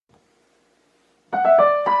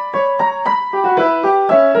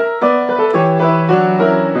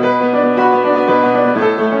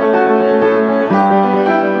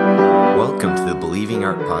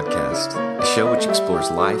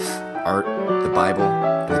the Bible,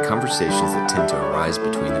 and the conversations that tend to arise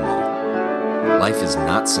between them all. Life is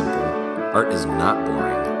not simple, art is not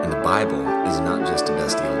boring, and the Bible is not just a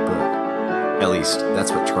dusty old book. At least,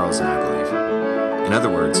 that's what Charles and I believe. In other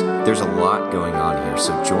words, there's a lot going on here,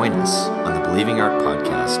 so join us on the Believing Art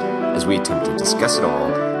podcast as we attempt to discuss it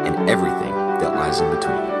all and everything that lies in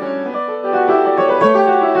between.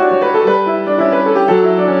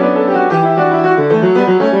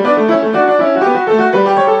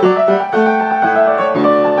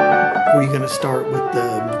 Were you going to start with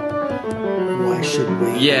the why should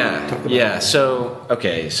we talk about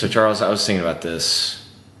it? So Charles, I was thinking about this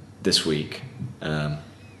week.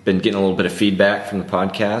 Been getting a little bit of feedback from the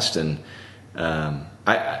podcast, and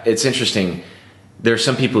it's interesting. There are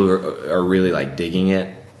some people who are really like digging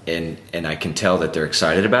it, and I can tell that they're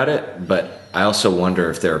excited about it, but I also wonder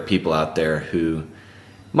if there are people out there who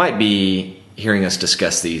might be hearing us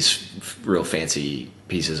discuss these real fancy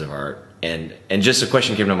pieces of art. And just a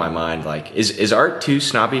question came to my mind, like, is art too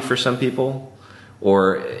snobby for some people?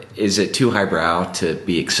 Or is it too highbrow to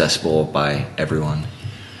be accessible by everyone?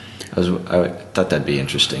 I thought that'd be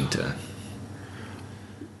interesting to...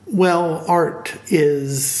 Well, art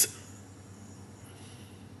is...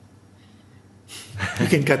 You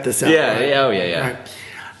can cut this out. Yeah.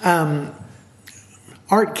 Right.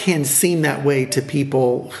 Art can seem that way to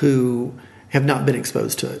people who have not been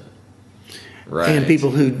exposed to it. Right. And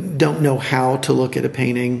people who don't know how to look at a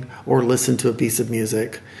painting or listen to a piece of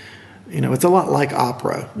music. You know, it's a lot like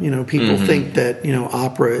opera. You know, people think that, you know,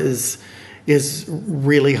 opera is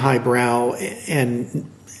really highbrow and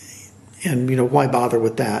you know, why bother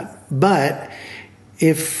with that? But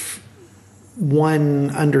if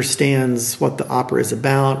one understands what the opera is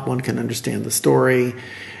about, one can understand the story,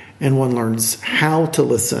 and one learns how to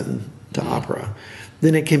listen to opera,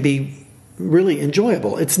 then it can be really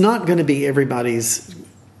enjoyable. It's not going to be everybody's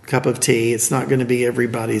cup of tea. It's not going to be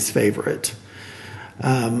everybody's favorite.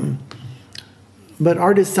 But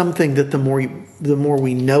art is something that the more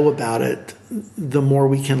we know about it, the more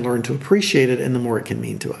we can learn to appreciate it, and the more it can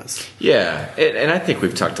mean to us. Yeah, and I think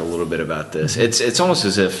we've talked a little bit about this. It's almost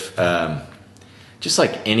as if, just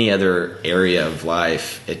like any other area of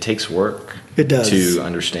life, it takes work. It does. To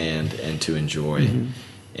understand and to enjoy.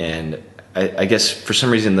 And I guess for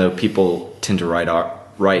some reason, though, people tend to write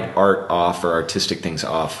art off or artistic things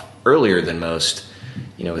off earlier than most,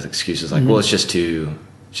 you know, with excuses like, well, it's just too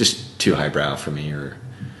highbrow for me, or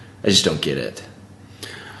I just don't get it.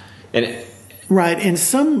 And right, and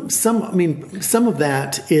some of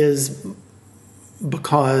that is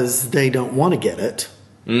because they don't want to get it.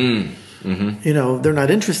 You know, they're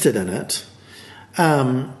not interested in it.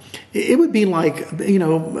 It would be like, you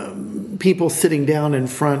know, people sitting down in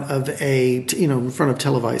front of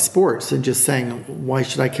televised sports and just saying, why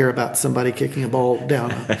should I care about somebody kicking a ball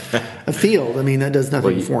down a field? I mean, that does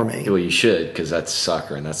nothing for me. Well, you should, because that's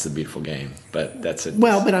soccer and that's the beautiful game. But that's it.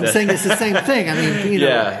 Well, but I'm saying it's the same thing. I mean, you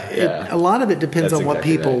know, a lot of it depends on what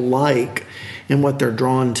people like and what they're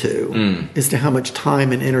drawn to as to how much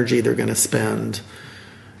time and energy they're going to spend.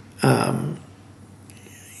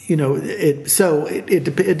 You know,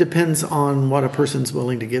 it depends on what a person's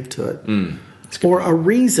willing to give to it, or a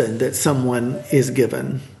reason that someone is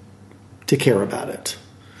given to care about it.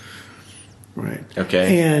 Right.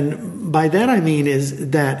 Okay. And by that I mean is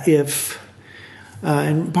that if,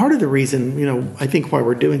 and part of the reason, you know, I think why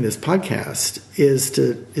we're doing this podcast is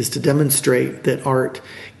to demonstrate that art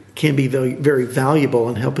can be very, very valuable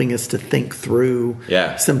in helping us to think through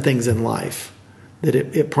some things in life. That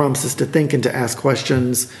it prompts us to think and to ask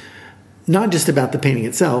questions, not just about the painting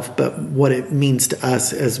itself, but what it means to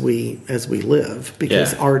us as we live.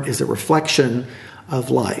 Because art is a reflection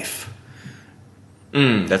of life.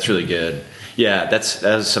 That's really good. Yeah, that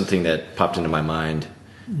was something that popped into my mind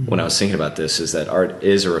when I was thinking about this, is that art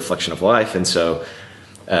is a reflection of life. And so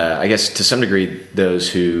I guess to some degree, those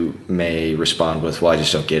who may respond with, well, I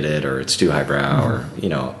just don't get it, or it's too highbrow, or, you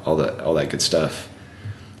know, all that good stuff.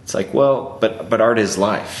 It's like, well, but art is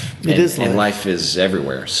life. It is life. And life is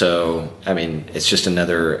everywhere. So, I mean, it's just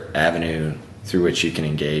another avenue through which you can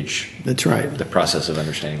engage. That's right. The process of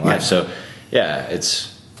understanding life. So, yeah,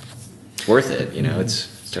 it's worth it. You know,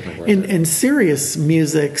 it's definitely worth it. And serious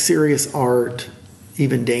music, serious art,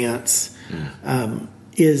 even dance,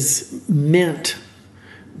 is meant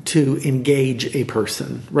to engage a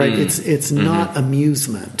person, right? It's not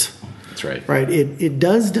amusement. That's right. Right. It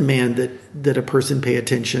does demand that a person pay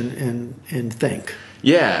attention and think.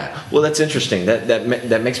 Yeah. Well, that's interesting.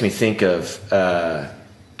 That makes me think of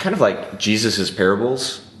kind of like Jesus's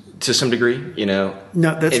parables to some degree. You know.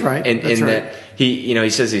 No, that's right. And that's right. that he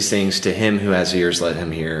says these things, to him who has ears, let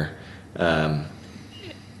him hear. And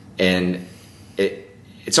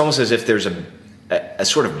it's almost as if there's a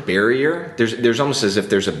sort of barrier. There's almost as if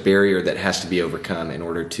there's a barrier that has to be overcome in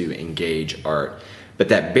order to engage art. But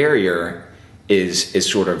that barrier is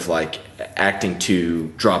sort of like acting to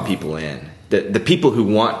draw people in. The people who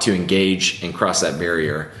want to engage and cross that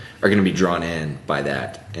barrier are going to be drawn in by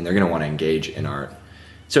that, and they're going to want to engage in art.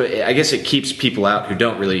 So I guess it keeps people out who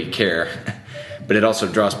don't really care, but it also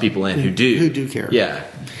draws people in who do. Who do care. Yeah.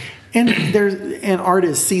 And art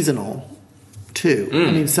is seasonal too.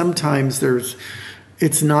 I mean, sometimes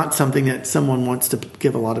it's not something that someone wants to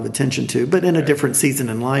give a lot of attention to, but in a different season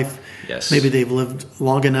in life, yes, maybe they've lived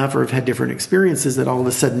long enough or have had different experiences that all of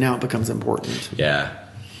a sudden now it becomes important. Yeah.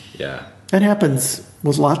 That happens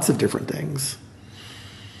with lots of different things.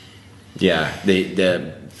 Yeah,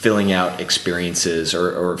 the filling out experiences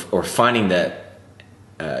or finding that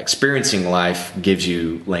experiencing life gives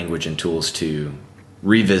you language and tools to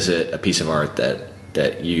revisit a piece of art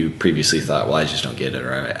that you previously thought, well, I just don't get it,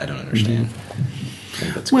 or I don't understand.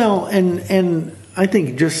 Well, and I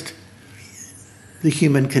think just the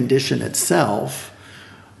human condition itself,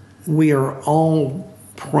 we are all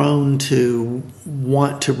prone to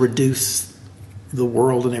want to reduce the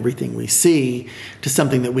world and everything we see to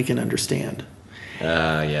something that we can understand.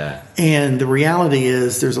 Yeah. And the reality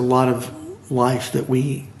is there's a lot of life that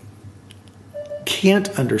we can't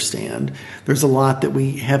understand. There's a lot that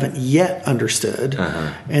we haven't yet understood.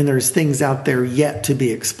 And there's things out there yet to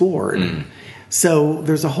be explored. So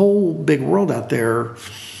there's a whole big world out there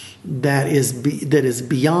that is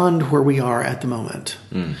beyond where we are at the moment.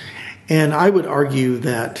 And I would argue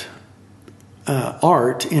that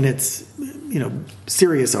art, and it's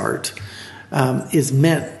serious art, is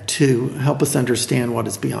meant to help us understand what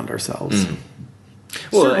is beyond ourselves.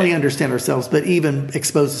 Well, certainly understand ourselves, but even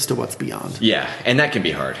expose us to what's beyond. Yeah, and that can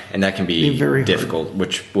be hard, and that can be very difficult,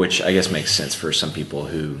 hard. which I guess makes sense for some people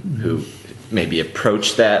who maybe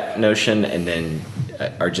approach that notion and then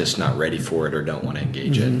are just not ready for it or don't want to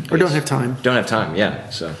engage it. Or don't have time. Don't have time, yeah.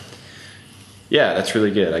 So, yeah, that's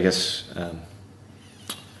really good. I guess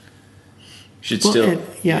should still...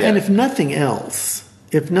 And if nothing else,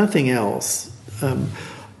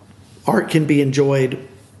 art can be enjoyed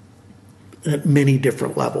at many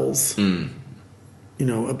different levels.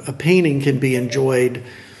 A painting can be enjoyed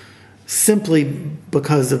simply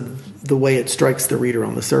because of the way it strikes the reader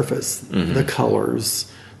on the surface, the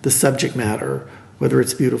colors, the subject matter, whether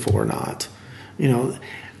it's beautiful or not.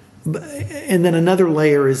 And then another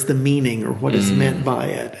layer is the meaning or what is meant by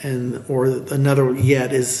it, or another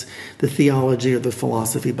yet is the theology or the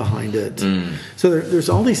philosophy behind it. So there's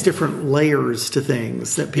all these different layers to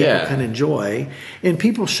things that people can enjoy, and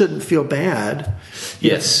people shouldn't feel bad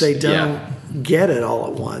if they don't get it all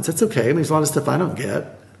at once. That's okay. I mean, there's a lot of stuff I don't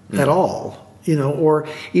get at all, or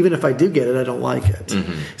even if I do get it, I don't like it.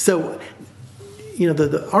 So,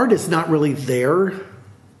 the art is not really there.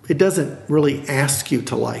 It doesn't really ask you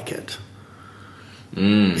to like it.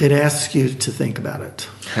 It asks you to think about it.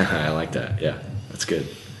 I like that. Yeah, that's good.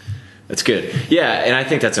 Yeah, and I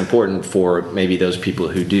think that's important for maybe those people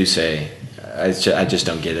who do say, I just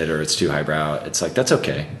don't get it, or it's too highbrow. It's like, that's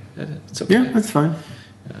okay. It's okay. Yeah, that's fine.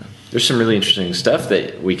 There's some really interesting stuff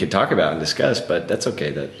that we could talk about and discuss, but that's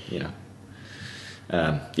okay.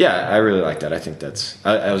 I really like that. I think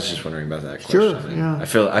I was just wondering about that question. Sure, yeah. I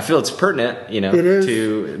feel it's pertinent, it is.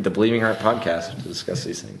 to the Believing Heart podcast to discuss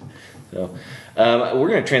these things. So, we're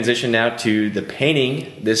going to transition now to the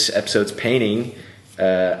painting. This episode's painting,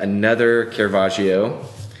 another Caravaggio,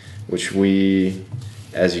 which we,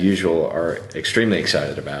 as usual, are extremely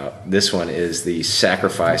excited about. This one is the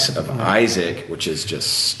Sacrifice of Isaac, which is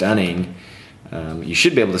just stunning. You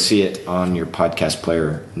should be able to see it on your podcast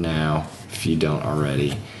player now, if you don't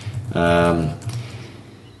already.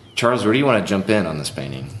 Charles, where do you want to jump in on this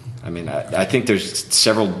painting? I mean, I think there's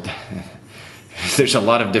there's a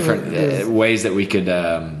lot of different ways that we could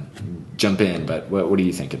jump in, but what are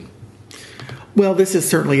you thinking? Well, this is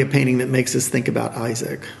certainly a painting that makes us think about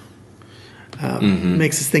Isaac.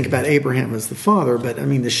 Makes us think about Abraham as the father, but I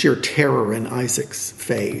mean, the sheer terror in Isaac's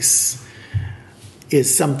face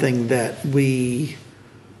is something that we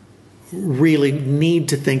really need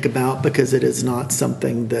to think about, because it is not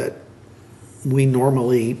something that we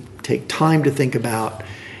normally take time to think about,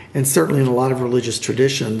 and certainly in a lot of religious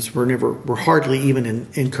traditions we're hardly even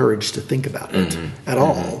encouraged to think about it at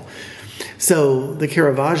all. So the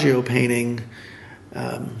Caravaggio painting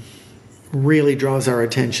really draws our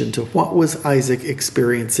attention to what was Isaac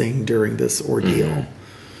experiencing during this ordeal.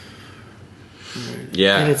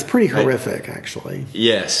 Yeah, and it's pretty horrific, actually.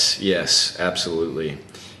 Yes, absolutely.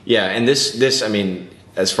 Yeah, and this, I mean,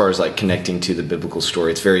 as far as like connecting to the biblical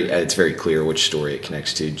story, it's very clear which story it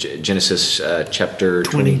connects to. Genesis chapter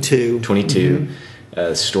 22.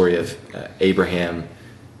 The story of Abraham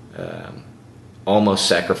almost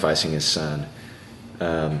sacrificing his son.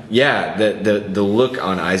 The look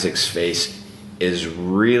on Isaac's face is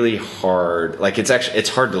really hard. Like it's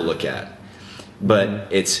hard to look at, but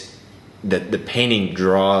it's the painting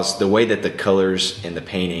draws the way that the colors in the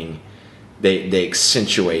painting they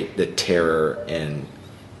accentuate the terror in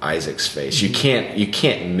Isaac's face. You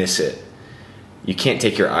can't miss it. You can't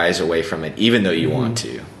take your eyes away from it, even though you want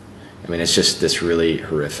to. I mean, it's just this really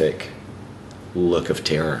horrific look of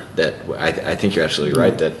terror that I think you're absolutely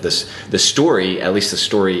right that the story, at least the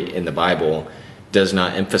story in the Bible, does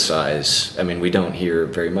not emphasize. I mean, we don't hear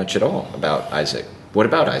very much at all about Isaac. What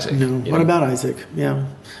about Isaac? No, what about Isaac? Yeah.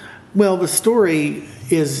 Well, the story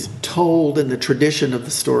is told, and the tradition of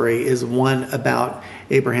the story is one about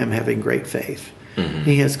Abraham having great faith. Mm-hmm.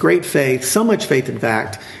 He has great faith, so much faith, in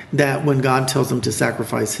fact, that when God tells him to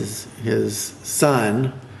sacrifice his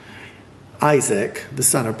son, Isaac, the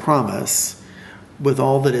son of promise, with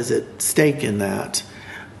all that is at stake in that,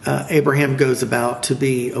 Abraham goes about to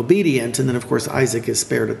be obedient, and then, of course, Isaac is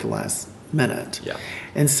spared at the last minute. Yeah.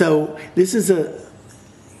 And so this is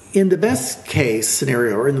in the best case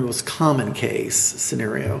scenario, or in the most common case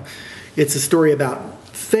scenario, it's a story about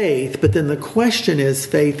faith, but then the question is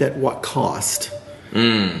faith at what cost?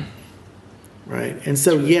 Right? And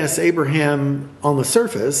so, yes, Abraham on the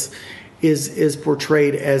surface is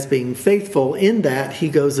portrayed as being faithful in that he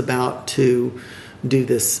goes about to do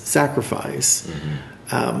this sacrifice.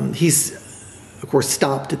 Mm-hmm. He's, of course,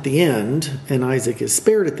 stopped at the end, and Isaac is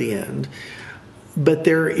spared at the end. But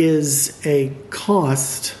there is a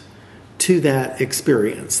cost to that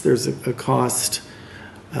experience. There's a cost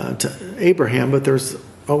to Abraham, but there's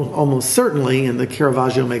almost certainly, and the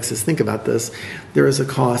Caravaggio makes us think about this, there is a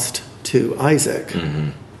cost to Isaac.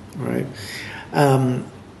 Mm-hmm. Right?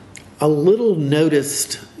 A little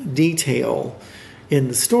noticed detail in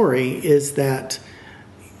the story is that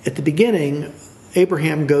at the beginning,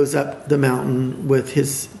 Abraham goes up the mountain with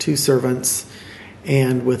his two servants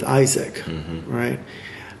and with Isaac, mm-hmm. right?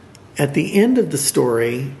 At the end of the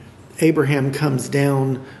story, Abraham comes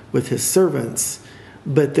down with his servants,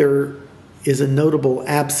 but there is a notable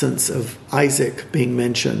absence of Isaac being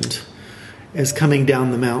mentioned as coming down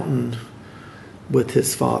the mountain with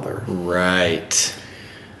his father. Right.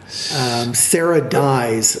 Sarah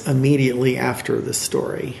dies immediately after the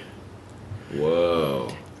story.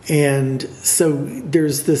 Whoa. And so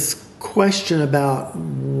there's this question about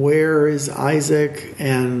where is Isaac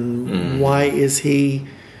and why is he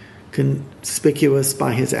conspicuous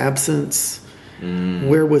by his absence?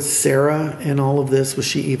 Where was Sarah in all of this? Was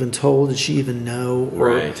she even told? Did she even know?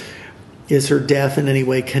 Or is her death in any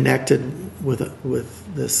way connected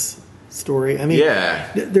with this story? I mean,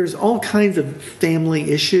 there's all kinds of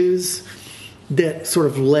family issues that sort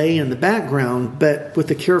of lay in the background, but with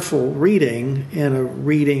a careful reading and a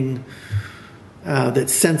reading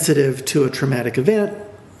that's sensitive to a traumatic event,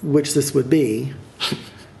 which this would be,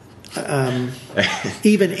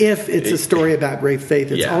 even if it's a story about great faith,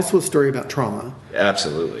 it's also a story about trauma.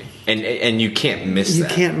 Absolutely, and you can't miss that.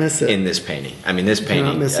 You can't miss it in this painting. I mean, this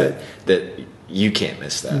painting that you can't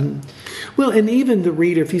miss that. Mm-hmm. Well, and even the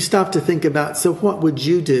reader, if you stop to think about, so what would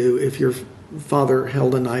you do if your father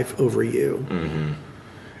held a knife over you? Mm-hmm.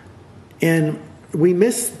 And we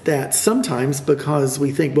miss that sometimes because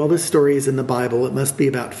we think, well, this story is in the Bible, it must be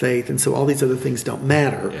about faith, and so all these other things don't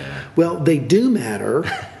matter. Yeah. Well, they do matter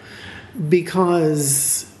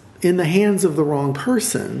because in the hands of the wrong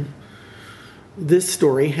person, this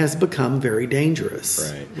story has become very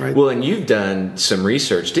dangerous. Right. Well, and you've done some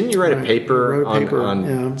research. Didn't you write a paper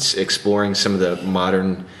on exploring some of the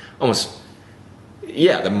modern,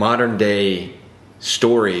 the modern day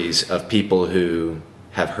stories of people who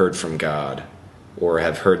have heard from God or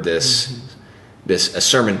have heard a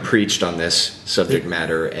sermon preached on this subject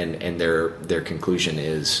matter, and their conclusion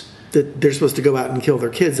is that they're supposed to go out and kill their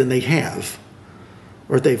kids, and they have,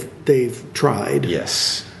 or they've tried.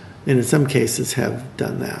 Yes. And in some cases have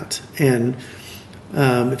done that. And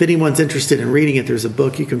if anyone's interested in reading it, there's a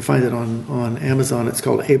book, you can find it on Amazon. It's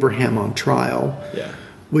called Abraham on Trial,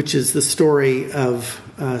 which is the story of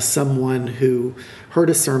someone who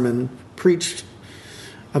heard a sermon preached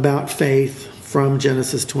about faith from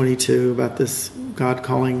Genesis 22, about this God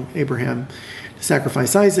calling Abraham to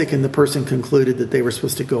sacrifice Isaac, and the person concluded that they were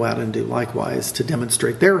supposed to go out and do likewise to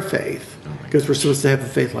demonstrate their faith, because we're supposed to have a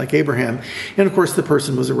faith like Abraham. And of course the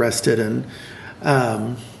person was arrested, and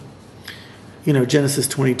Genesis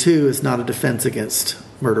 22 is not a defense against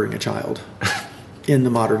murdering a child. in the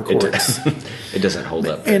modern courts. It doesn't hold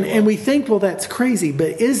up very well. And we think, well, that's crazy,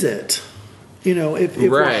 but is it? If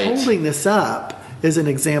we're holding this up as an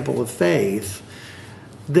example of faith,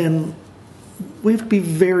 then we have to be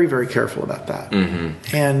very, very careful about that.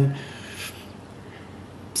 Mm-hmm. And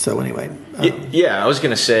so anyway. I was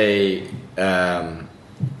going to say, I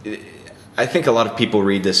think a lot of people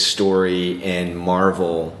read this story and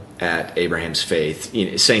marvel at Abraham's faith,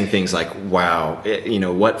 saying things like, wow,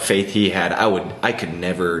 what faith he had. I could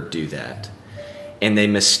never do that. And they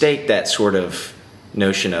mistake that sort of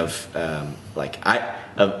notion of,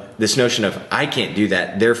 this notion of, I can't do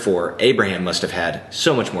that, therefore Abraham must have had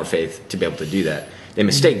so much more faith to be able to do that. They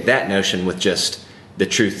mistake that notion with just the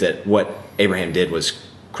truth that what Abraham did was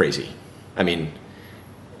crazy. I mean,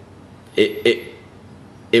 it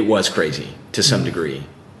was crazy to some degree.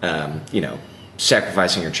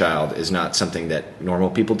 Sacrificing your child is not something that normal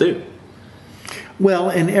people do. Well,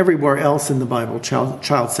 and everywhere else in the Bible,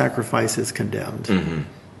 child sacrifice is condemned. Mm-hmm.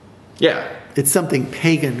 Yeah. It's something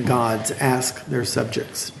pagan gods ask their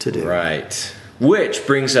subjects to do. Right. Which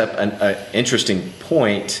brings up an interesting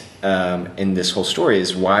point in this whole story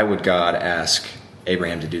is, why would God ask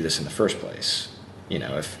Abraham to do this in the first place?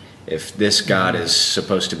 If this God is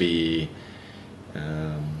supposed to be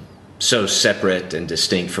so separate and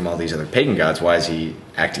distinct from all these other pagan gods, why is he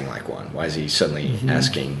acting like one? Why is he suddenly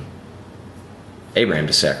asking Abraham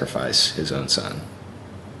to sacrifice his own son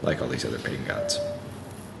like all these other pagan gods?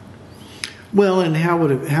 Well, and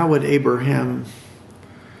how would Abraham...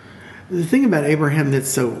 The thing about Abraham that's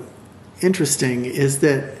so interesting is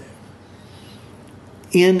that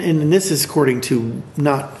and this is according to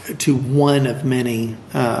not to one of many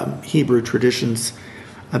Hebrew traditions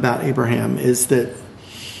about Abraham, is that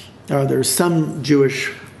there's some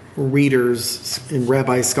Jewish readers and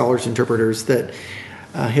rabbi scholars, interpreters that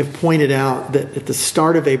have pointed out that at the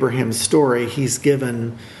start of Abraham's story, he's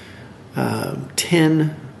given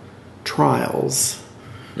 10 trials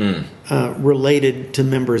related to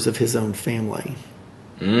members of his own family.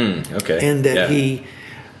 Okay. And that he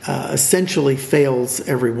essentially fails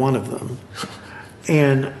every one of them.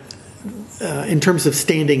 And in terms of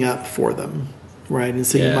standing up for them, right? And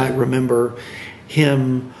so you might remember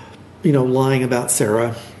him, lying about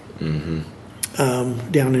Sarah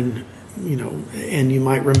down in, and you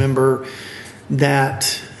might remember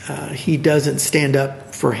that he doesn't stand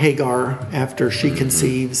up for Hagar after she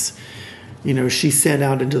conceives. She's sent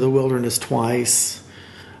out into the wilderness twice.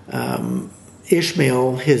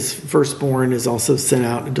 Ishmael, his firstborn, is also sent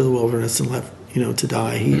out into the wilderness and left, to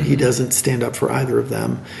die. He doesn't stand up for either of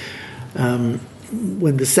them.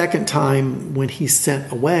 When the second time, when he's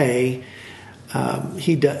sent away,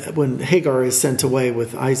 when Hagar is sent away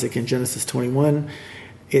with Isaac in Genesis 21,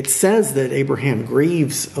 it says that Abraham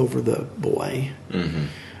grieves over the boy,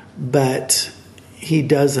 but he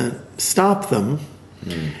doesn't stop them.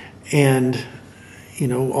 And,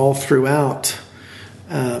 all throughout,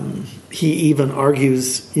 he even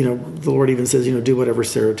argues, the Lord even says, do whatever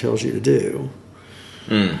Sarah tells you to do.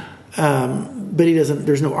 But he doesn't,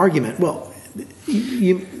 there's no argument. Well,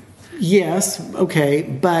 yes, okay,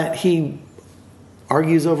 but he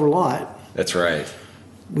argues over Lot. That's right.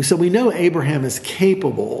 So we know Abraham is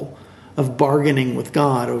capable of bargaining with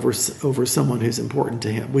God over someone who's important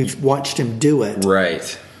to him. We've watched him do it.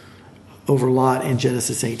 Right. Over Lot in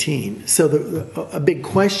Genesis 18. So a big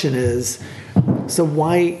question is, so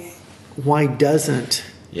why doesn't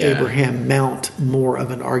Abraham mount more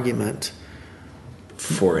of an argument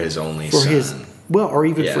for his only son? Or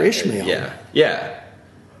even for Ishmael?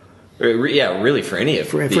 Really for any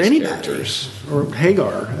of these anybody. Characters. Or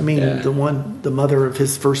Hagar. I mean, the mother of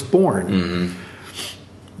his firstborn,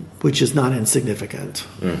 which is not insignificant.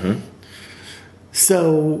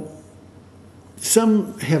 So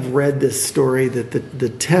some have read this story that the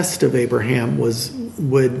test of Abraham was,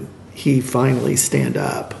 would he finally stand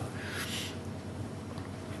up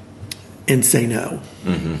and say no?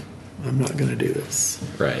 I'm not going to do this.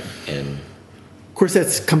 Right. And of course,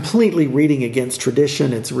 that's completely reading against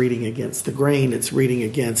tradition. It's reading against the grain. It's reading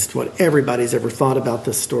against what everybody's ever thought about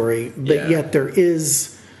this story. But yet there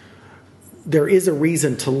is a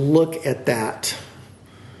reason to look at that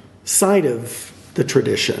side of the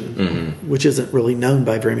tradition, which isn't really known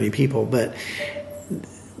by very many people. But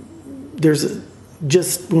there's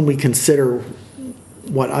just when we consider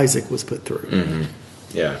what Isaac was put through.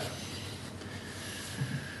 Yeah.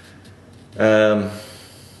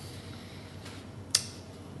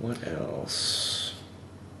 What else?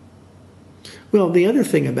 Well, the other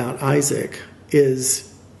thing about Isaac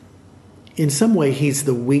is, in some way, he's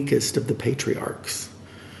the weakest of the patriarchs.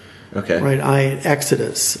 Okay. Right?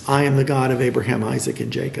 Exodus, I am the God of Abraham, Isaac,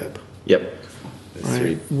 and Jacob. Yep.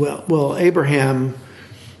 Right. Well, Abraham,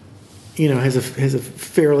 has a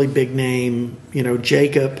fairly big name.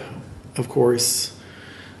 Jacob, of course.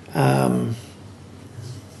 The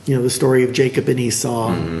story of Jacob and Esau.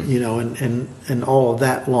 And all of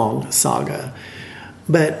that long saga.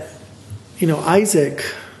 But Isaac.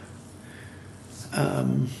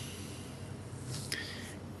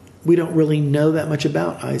 We don't really know that much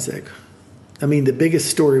about Isaac. I mean, the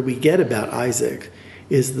biggest story we get about Isaac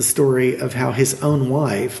is the story of how his own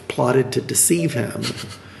wife plotted to deceive him,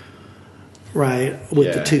 right,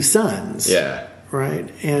 with the two sons. Yeah.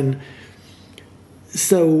 Right? And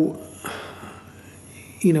so,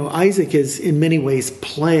 Isaac is in many ways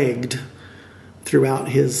plagued throughout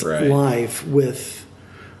his life with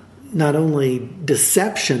not only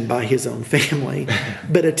deception by his own family,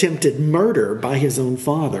 but attempted murder by his own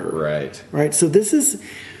father. Right. Right. So this is,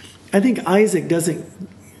 I think Isaac doesn't,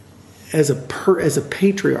 as a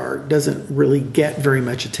patriarch, doesn't really get very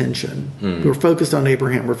much attention. We're focused on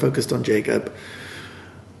Abraham. We're focused on Jacob.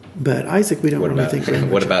 But Isaac, we don't really think very much.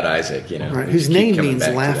 What about Isaac? Right, whose name means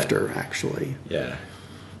laughter, actually. Yeah.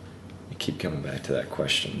 I keep coming back to that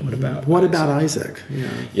question. What about Isaac?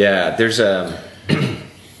 Yeah. There's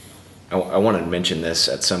I wanted to mention this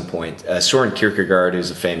at some point. Soren Kierkegaard,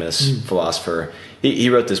 who's a famous philosopher, he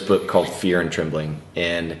wrote this book called Fear and Trembling,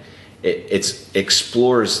 and it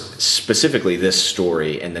explores specifically this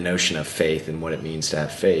story and the notion of faith and what it means to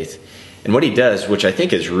have faith. And what he does, which I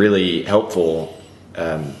think is really helpful,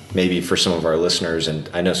 maybe for some of our listeners, and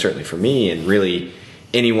I know certainly for me, and really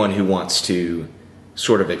anyone who wants to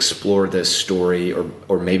sort of explore this story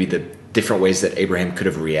or maybe the different ways that Abraham could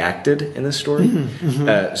have reacted in this story.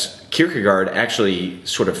 Kierkegaard actually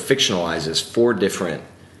sort of fictionalizes 4 different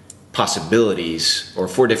possibilities or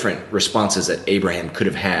 4 different responses that Abraham could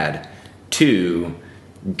have had to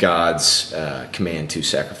God's command to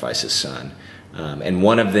sacrifice his son. And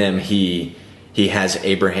one of them, he has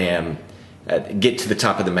Abraham get to the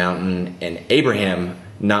top of the mountain, and Abraham,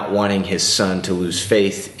 not wanting his son to lose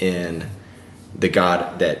faith in the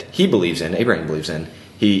God that he believes in, Abraham believes in,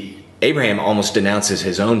 Abraham almost denounces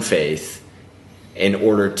his own faith in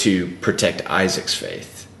order to protect Isaac's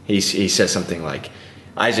faith. He says something like,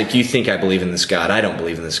 Isaac, you think I believe in this God. I don't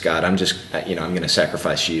believe in this God. I'm just, I'm going to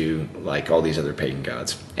sacrifice you like all these other pagan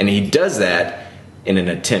gods. And he does that in an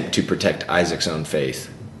attempt to protect Isaac's own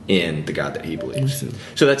faith in the God that he believes.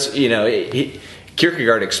 So that's,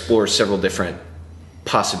 Kierkegaard explores several different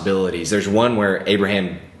possibilities. There's one where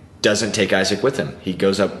Abraham doesn't take Isaac with him. He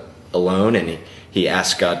goes up alone and he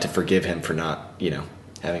asks God to forgive him for not,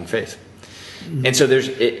 having faith. And so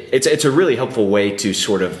it's a really helpful way to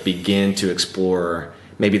sort of begin to explore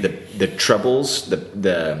maybe the troubles,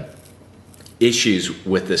 the issues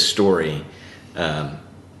with this story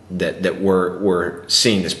that we're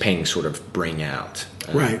seeing this painting sort of bring out.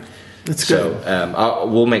 Right. That's good. So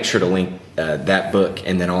we'll make sure to link that book,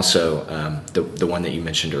 and then also the one that you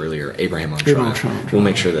mentioned earlier, Abraham on Trial. We'll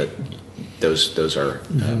make sure that those are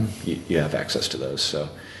you have access to those. So,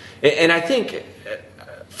 and I think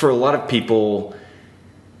for a lot of people,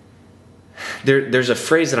 there's a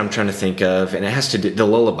phrase that I'm trying to think of, and it has to do the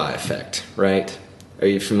lullaby effect, right? Are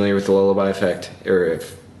you familiar with the lullaby effect, or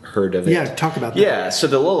have heard of it? Yeah, talk about that. Yeah, so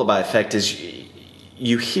the lullaby effect is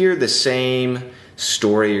you hear the same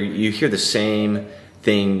story, or you hear the same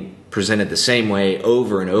thing presented the same way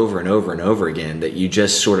over and over and over and over again, that you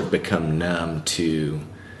just sort of become numb to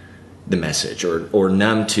the message or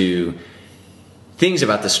numb to things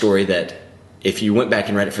about the story that if you went back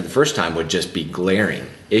and read it for the first time would just be glaring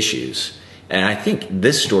issues. And I think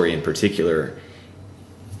this story in particular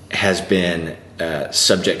has been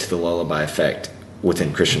subject to the lullaby effect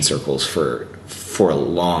within Christian circles for a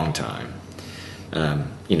long time.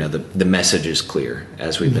 The message is clear,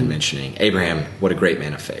 as we've been mentioning. Abraham, what a great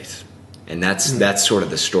man of faith. And that's sort of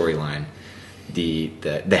the storyline, the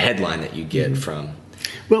headline that you get from.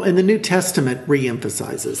 Well, and the New Testament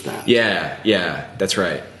reemphasizes that. Yeah, that's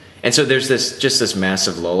right. And so there's this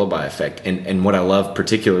massive lullaby effect. And what I love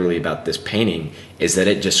particularly about this painting is that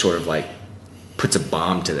it just sort of like puts a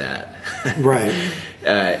bomb to that. Right.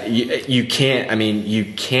 You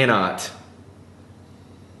cannot.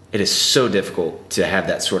 It is so difficult to have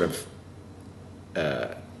that sort of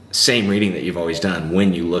same reading that you've always done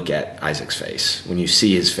when you look at Isaac's face. When you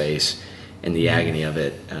see his face and the agony of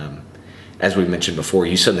it, as we mentioned before,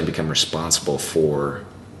 you suddenly become responsible for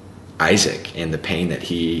Isaac and the pain that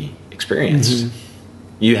he experienced.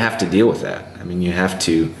 You have to deal with that. I mean, you have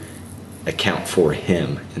to account for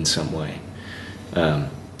him in some way.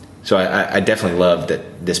 So I definitely love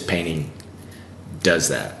that this painting does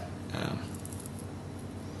that.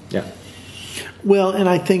 Yeah. Well, and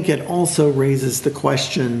I think it also raises the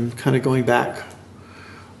question, kind of going back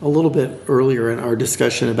a little bit earlier in our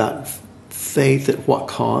discussion about faith at what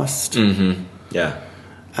cost. Mm-hmm. Yeah.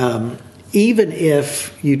 Even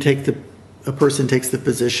if you a person takes the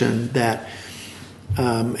position that,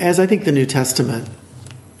 as I think the New Testament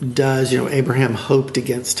does, Abraham hoped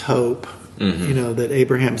against hope. Mm-hmm. That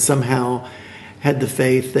Abraham somehow had the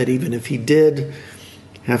faith that even if he did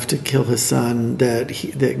have to kill his son,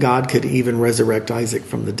 that God could even resurrect Isaac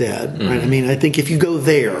from the dead. Mm-hmm. Right? I mean, I think if you go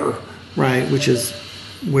there, right, which is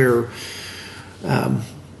where I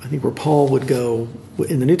think where Paul would go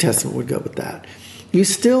in the New Testament would go with that, you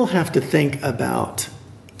still have to think about,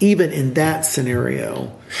 even in that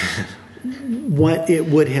scenario, what it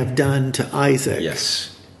would have done to Isaac.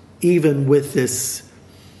 Yes. Even with this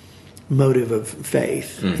motive of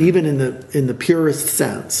faith, mm-hmm. even in the purest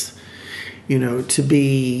sense,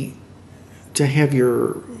 to have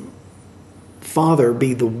your father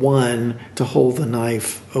be the one to hold the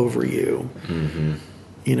knife over you, mm-hmm.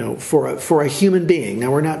 For a human being.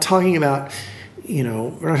 Now, we're not talking about, we're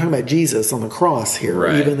not talking about Jesus on the cross here,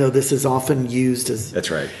 right. Even though this is often used as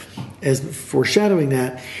that's right, as foreshadowing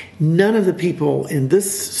that. None of the people in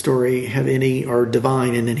this story are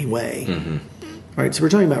divine in any way. Mm-hmm. Right, so we're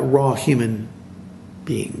talking about raw human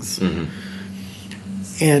beings. Mm-hmm.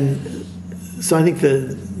 And so I think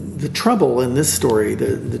the trouble in this story,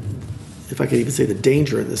 if I could even say the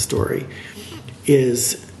danger in this story,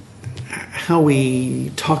 is how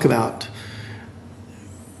we talk about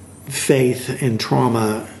faith and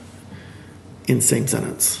trauma in same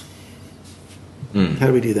sentence. Mm. How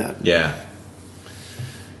do we do that? Yeah.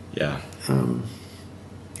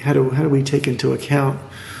 How do we take into account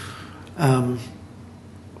and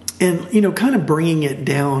kind of bringing it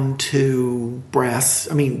down to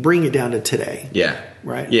bring it down to today. Yeah.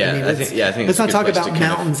 Right. Yeah. I think let's not talk about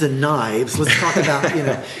mountains and knives. Let's talk about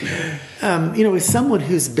as someone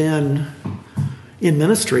who's been in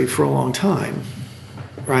ministry for a long time,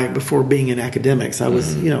 right? Before being in academics, I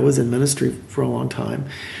was mm-hmm. Was in ministry for a long time.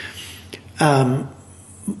 My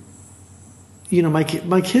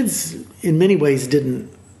kids in many ways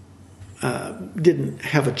didn't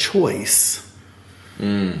have a choice.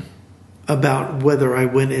 Mm. About whether I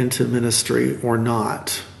went into ministry or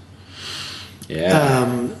not.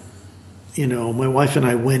 Yeah. My wife and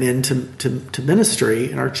I went into ministry,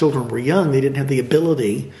 and our children were young. They didn't have the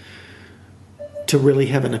ability to really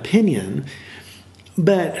have an opinion.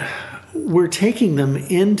 But we're taking them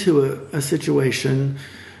into a situation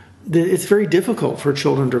that it's very difficult for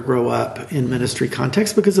children to grow up in ministry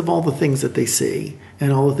context because of all the things that they see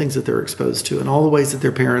and all the things that they're exposed to and all the ways that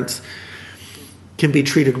their parents can be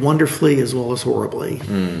treated wonderfully as well as horribly,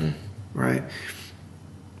 right?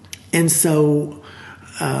 And so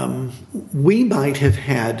we might have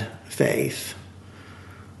had faith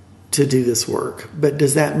to do this work, but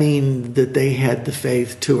does that mean that they had the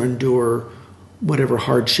faith to endure whatever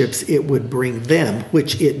hardships it would bring them,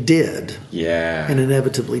 which it did, and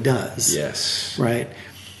inevitably does? Yes, right.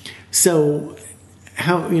 So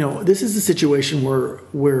how this is a situation where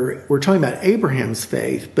we're talking about Abraham's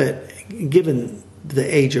faith, but given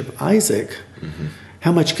the age of Isaac, mm-hmm.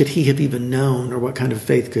 how much could he have even known, or what kind of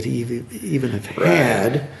faith could he even have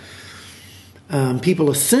had?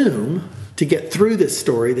 People assume, to get through this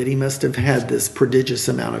story, that he must have had this prodigious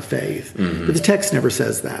amount of faith. Mm-hmm. But the text never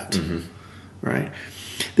says that, mm-hmm. right?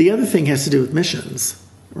 The other thing has to do with missions,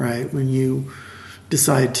 right? When you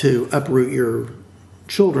decide to uproot your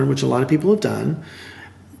children, which a lot of people have done,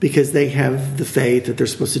 because they have the faith that they're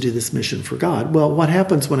supposed to do this mission for God. Well, what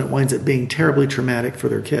happens when it winds up being terribly traumatic for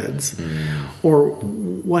their kids? Mm. Or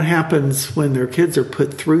what happens when their kids are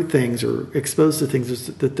put through things or exposed to things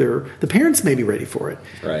that the parents may be ready for it,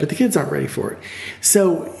 right. but the kids aren't ready for it.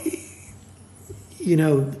 So,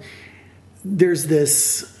 there's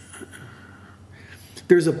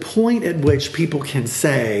a point at which people can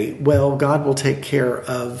say, well, God will take care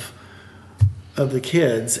of the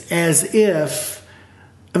kids, as if,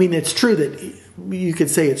 it's true that you could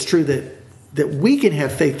say it's true that we can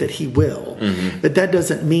have faith that he will, mm-hmm. but that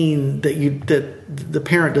doesn't mean that the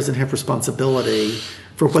parent doesn't have responsibility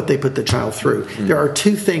for what they put the child through. Mm-hmm. There are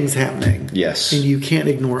two things happening. Yes. And you can't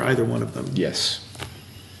ignore either one of them. Yes.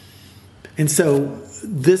 And so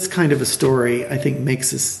this kind of a story, I think,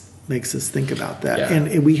 makes us think about that. Yeah.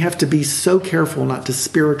 And we have to be so careful not to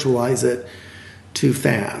spiritualize it too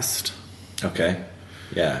fast. Okay.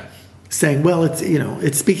 Yeah. Saying, well,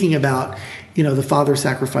 it's speaking about, the father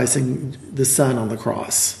sacrificing the son on the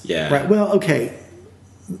cross. Yeah. Right. Well, okay.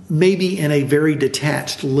 Maybe in a very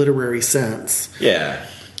detached literary sense. Yeah.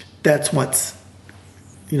 That's what's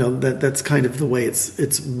that's kind of the way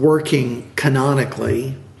it's working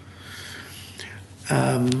canonically.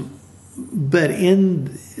 But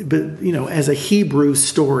as a Hebrew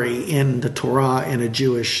story in the Torah in a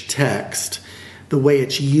Jewish text, the way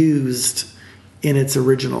it's used in its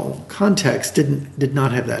original context did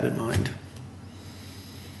not have that in mind.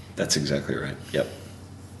 That's exactly right. Yep.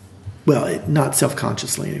 Well, not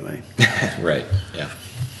self-consciously anyway. Right. Yeah.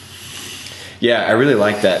 Yeah, I really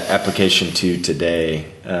like that application to today.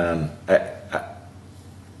 I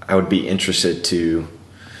would be interested to.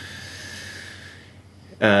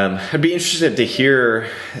 I'd be interested to hear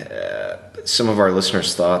some of our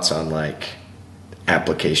listeners' thoughts on like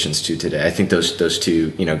applications to today. I think those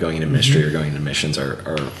two, going into ministry or going into missions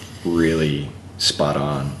are really spot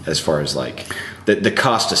on as far as like the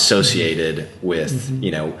cost associated with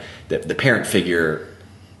the parent figure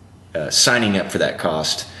signing up for that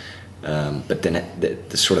cost, but then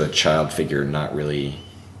the sort of the child figure not really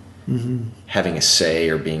having a say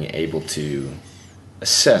or being able to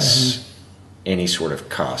assess any sort of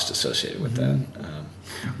cost associated with that.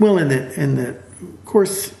 Well, and that of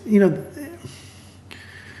course,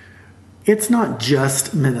 it's not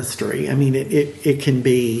just ministry. I mean, it can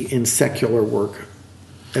be in secular work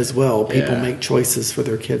as well. People make choices for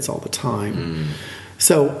their kids all the time.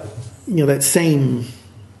 So, that same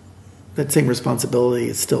responsibility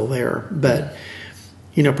is still there. But,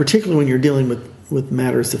 particularly when you're dealing with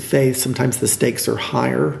matters of faith, sometimes the stakes are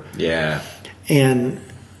higher. Yeah. And,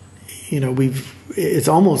 it's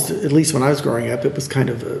almost, at least when I was growing up, it was kind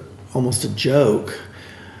of almost a joke.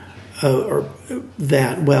 Or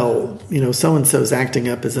that, so-and-so's acting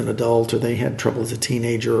up as an adult, or they had trouble as a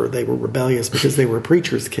teenager, or they were rebellious because they were a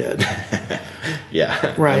preacher's kid.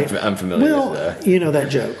 Yeah. Right. I'm familiar with that. That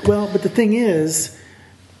joke. Well, but the thing is,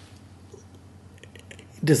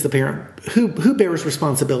 does the parent, who bears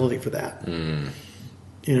responsibility for that?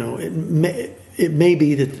 It may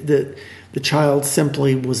be that the child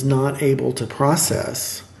simply was not able to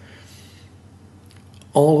process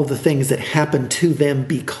all of the things that happened to them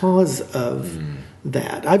because of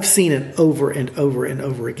that. I've seen it over and over and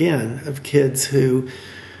over again of kids who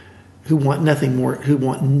want nothing more, who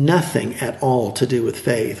want nothing at all to do with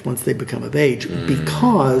faith once they become of age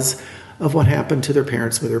because of what happened to their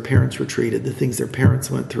parents, where their parents were treated, the things their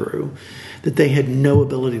parents went through, that they had no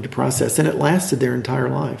ability to process, and it lasted their entire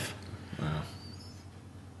life. Wow.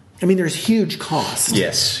 I mean, there's huge cost.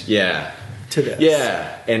 Yes. Yeah. To this.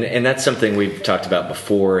 Yeah, and that's something we've talked about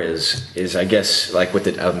before. Is I guess like with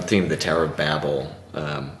I'm thinking of the Tower of Babel,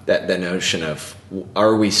 that notion of,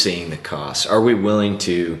 are we seeing the costs? Are we willing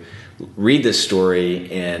to read this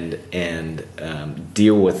story and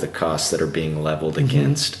deal with the costs that are being leveled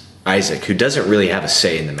against Isaac, who doesn't really have a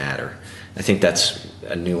say in the matter? I think that's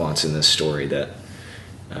a nuance in this story that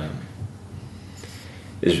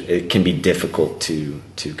it can be difficult to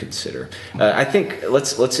consider. I think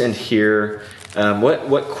let's end here.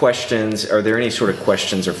 What questions, are there any sort of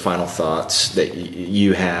questions or final thoughts that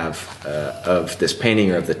you have of this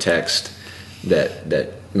painting or of the text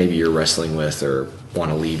that maybe you're wrestling with or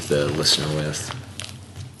want to leave the listener with?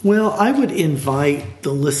 Well, I would invite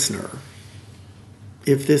the listener,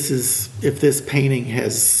 if this painting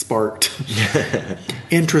has sparked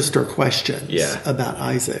interest or questions about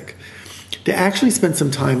Isaac, to actually spend some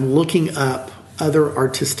time looking up other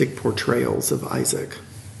artistic portrayals of Isaac.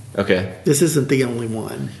 Okay. This isn't the only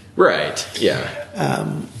one. Right.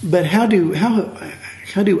 Yeah. But how do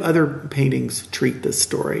other paintings treat this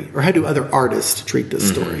story, or how do other artists treat this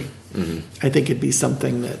story? I think it'd be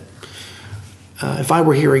something that, if I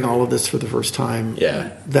were hearing all of this for the first time,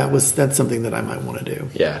 that's something that I might want to do.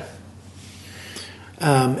 Yeah.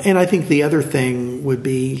 And I think the other thing would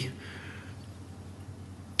be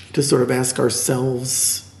to sort of ask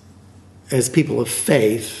ourselves, as people of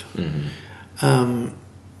faith, how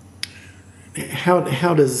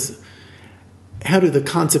do the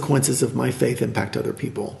consequences of my faith impact other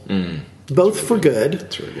people, both for good,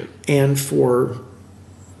 that's really good, and for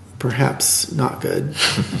perhaps not good.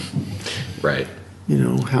 Right.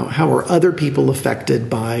 How are other people affected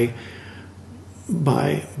by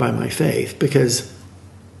my faith? Because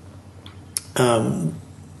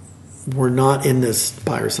we're not in this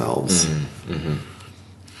by ourselves.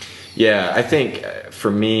 Yeah, I think for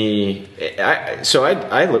me,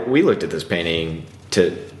 we looked at this painting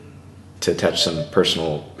to touch some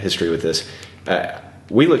personal history with this.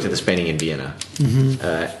 We looked at this painting in Vienna,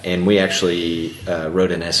 and we actually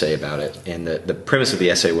wrote an essay about it. And the premise of the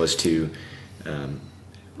essay was to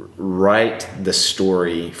write the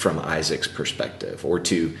story from Isaac's perspective, or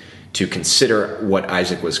to consider what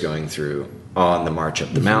Isaac was going through on the march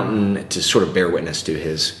up the mountain, to sort of bear witness to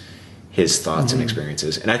his his thoughts and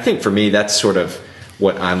experiences. And I think for me, that's sort of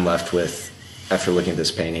what I'm left with after looking at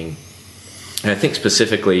this painting. And I think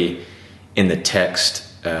specifically in the text,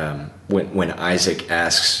 when Isaac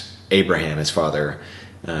asks Abraham, his father,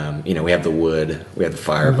 we have the wood, we have the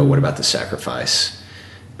fire, but what about the sacrifice?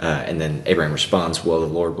 And then Abraham responds, well, the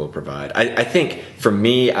Lord will provide. I think for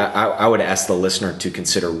me, I would ask the listener to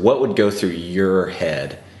consider what would go through your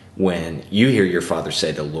head when you hear your father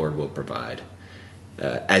say the Lord will provide.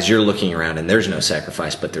 As you're looking around and there's no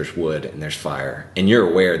sacrifice, but there's wood and there's fire, and you're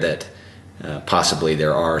aware that possibly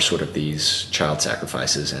there are sort of these child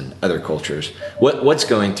sacrifices in other cultures. What's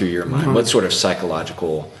going through your mind? What sort of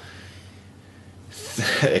psychological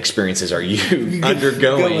experiences are you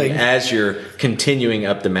undergoing as you're continuing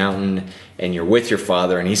up the mountain and you're with your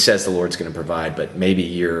father and he says the Lord's going to provide, but maybe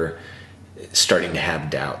you're starting to have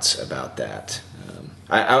doubts about that?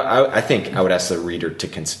 I think I would ask the reader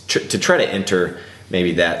to try to enter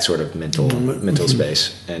maybe that sort of mental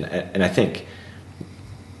space, and I think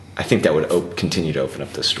that would continue to open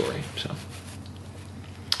up this story. So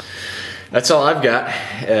that's all I've got.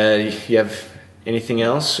 You have anything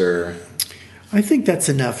else, or? I think that's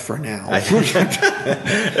enough for now.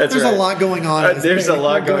 There's a lot going on. There's a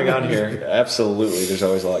lot going on here. Absolutely. There's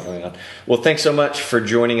always a lot going on. Well, thanks so much for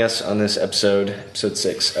joining us on this episode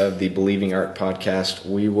 6 of the Believing Art podcast.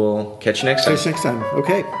 We will catch you next time. Catch you next time.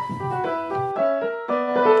 Okay.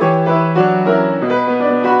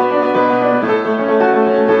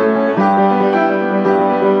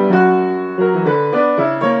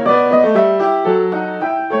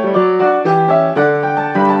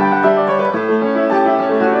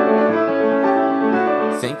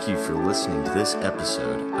 Listening to this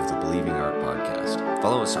episode of the Believing Art podcast.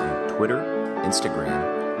 Follow us on Twitter,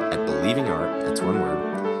 Instagram at Believing Art, that's one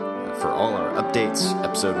word, for all our updates,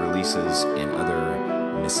 episode releases, and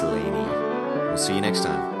other miscellany. We'll see you next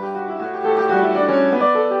time.